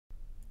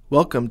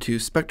Welcome to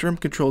Spectrum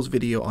Control's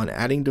video on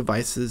adding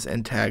devices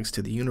and tags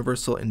to the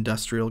Universal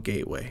Industrial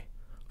Gateway.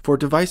 For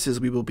devices,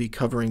 we will be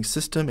covering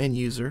system and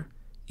user,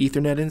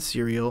 Ethernet and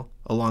serial,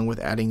 along with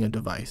adding a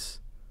device.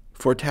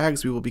 For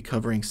tags, we will be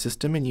covering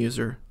system and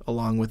user,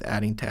 along with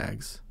adding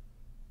tags.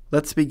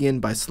 Let's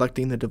begin by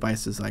selecting the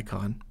devices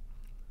icon.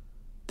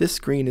 This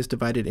screen is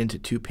divided into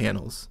two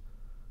panels: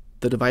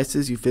 the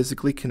devices you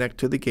physically connect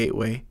to the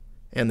gateway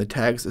and the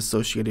tags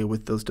associated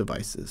with those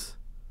devices.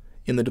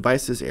 In the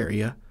devices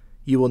area,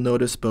 you will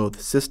notice both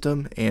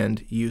System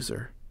and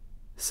User.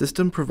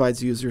 System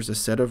provides users a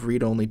set of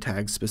read-only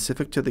tags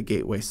specific to the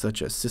gateway,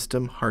 such as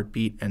system,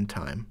 heartbeat, and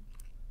time.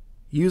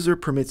 User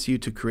permits you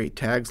to create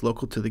tags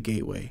local to the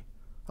gateway,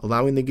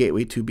 allowing the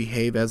gateway to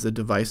behave as a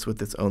device with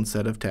its own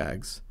set of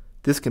tags.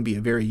 This can be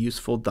a very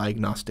useful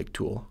diagnostic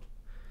tool.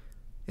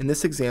 In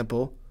this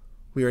example,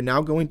 we are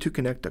now going to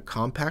connect a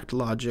Compact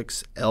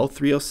Logix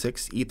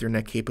L306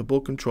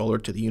 Ethernet-capable controller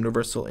to the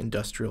Universal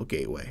Industrial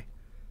Gateway.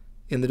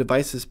 In the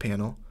Devices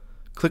panel,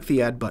 click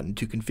the Add button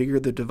to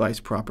configure the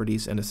device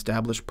properties and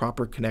establish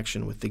proper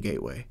connection with the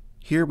gateway.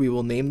 Here we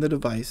will name the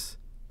device,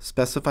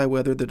 specify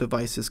whether the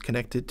device is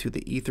connected to the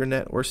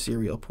Ethernet or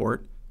serial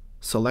port,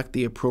 select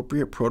the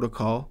appropriate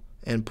protocol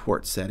and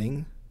port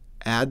setting,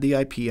 add the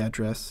IP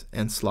address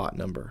and slot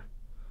number.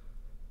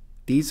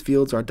 These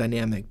fields are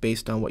dynamic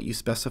based on what you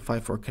specify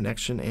for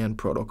connection and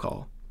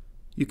protocol.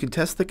 You can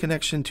test the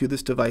connection to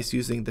this device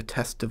using the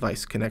Test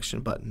Device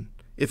Connection button.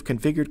 If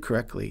configured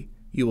correctly,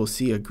 you will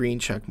see a green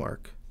check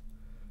mark.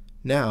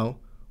 Now,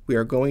 we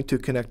are going to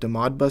connect a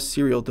Modbus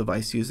serial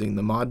device using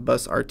the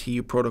Modbus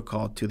RTU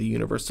protocol to the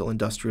Universal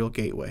Industrial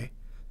Gateway.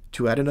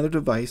 To add another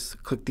device,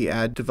 click the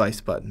Add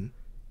Device button.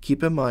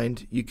 Keep in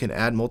mind, you can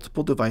add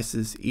multiple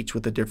devices, each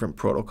with a different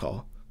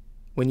protocol.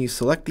 When you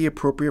select the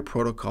appropriate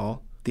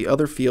protocol, the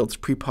other fields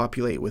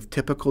pre-populate with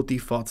typical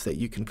defaults that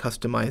you can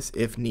customize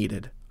if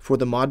needed. For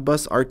the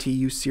Modbus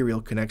RTU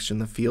serial connection,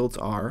 the fields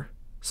are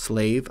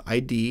slave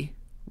ID,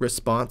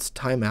 response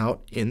timeout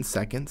in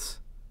seconds,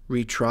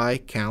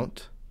 retry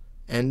count,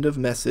 end of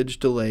message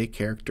delay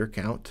character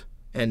count,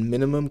 and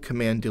minimum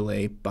command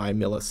delay by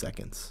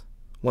milliseconds.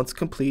 Once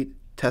complete,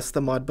 test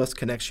the Modbus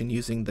connection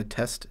using the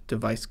Test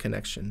Device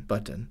Connection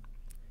button.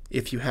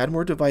 If you had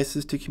more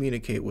devices to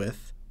communicate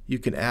with, you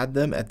can add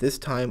them at this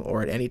time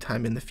or at any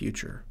time in the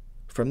future.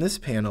 From this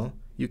panel,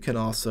 you can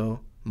also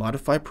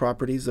modify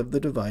properties of the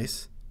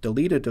device,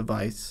 delete a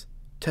device,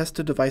 test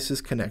a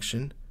device's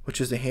connection,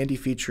 which is a handy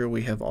feature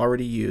we have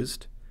already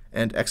used,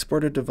 and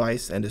export a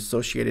device and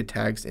associated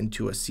tags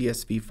into a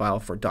CSV file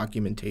for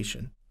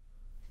documentation.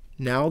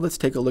 Now let's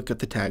take a look at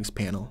the Tags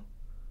panel.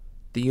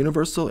 The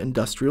Universal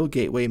Industrial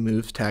Gateway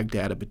moves tag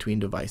data between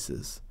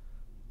devices.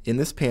 In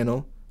this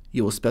panel,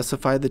 you will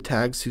specify the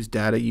tags whose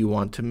data you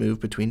want to move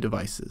between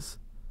devices.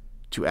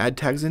 To add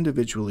tags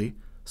individually,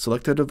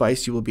 select the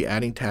device you will be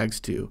adding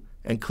tags to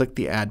and click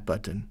the Add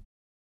button.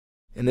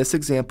 In this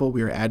example,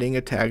 we are adding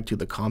a tag to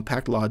the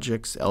Compact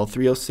Logix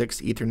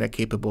L306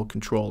 Ethernet-capable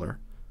controller.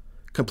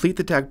 Complete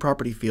the tag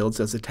property fields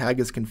as the tag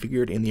is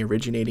configured in the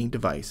originating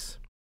device.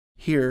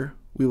 Here,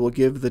 we will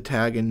give the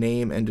tag a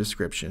name and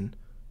description.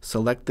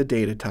 Select the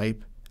data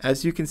type.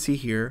 As you can see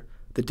here,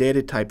 the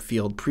data type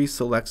field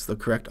pre-selects the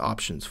correct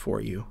options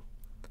for you,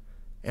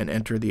 and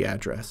enter the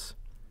address.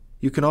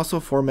 You can also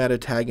format a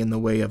tag in the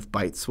way of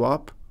byte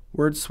swap,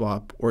 word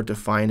swap, or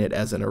define it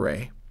as an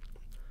array.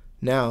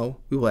 Now,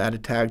 we will add a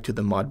tag to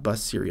the Modbus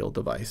serial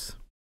device.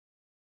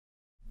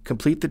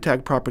 Complete the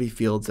tag property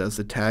fields as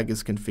the tag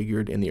is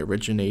configured in the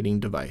originating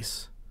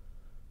device.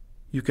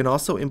 You can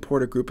also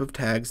import a group of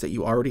tags that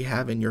you already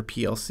have in your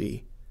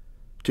PLC.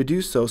 To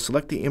do so,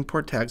 select the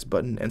Import Tags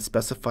button and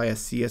specify a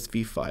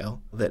CSV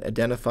file that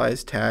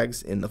identifies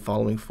tags in the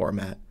following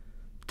format: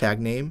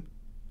 tag name,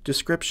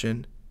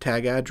 description,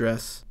 tag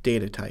address,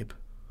 data type.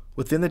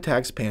 Within the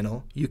Tags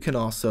panel, you can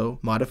also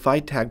modify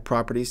tag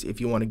properties if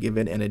you want to give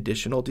it an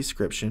additional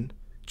description,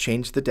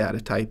 change the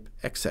data type,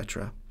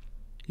 etc.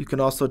 You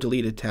can also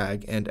delete a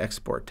tag and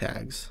export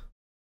tags.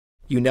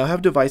 You now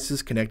have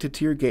devices connected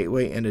to your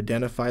gateway and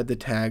identified the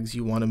tags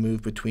you want to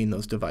move between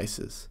those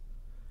devices.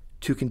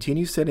 To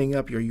continue setting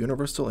up your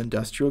Universal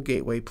Industrial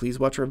Gateway, please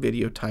watch our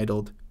video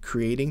titled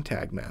Creating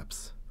Tag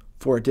Maps.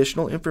 For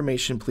additional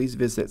information, please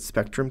visit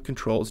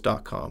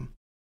spectrumcontrols.com.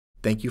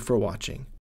 Thank you for watching.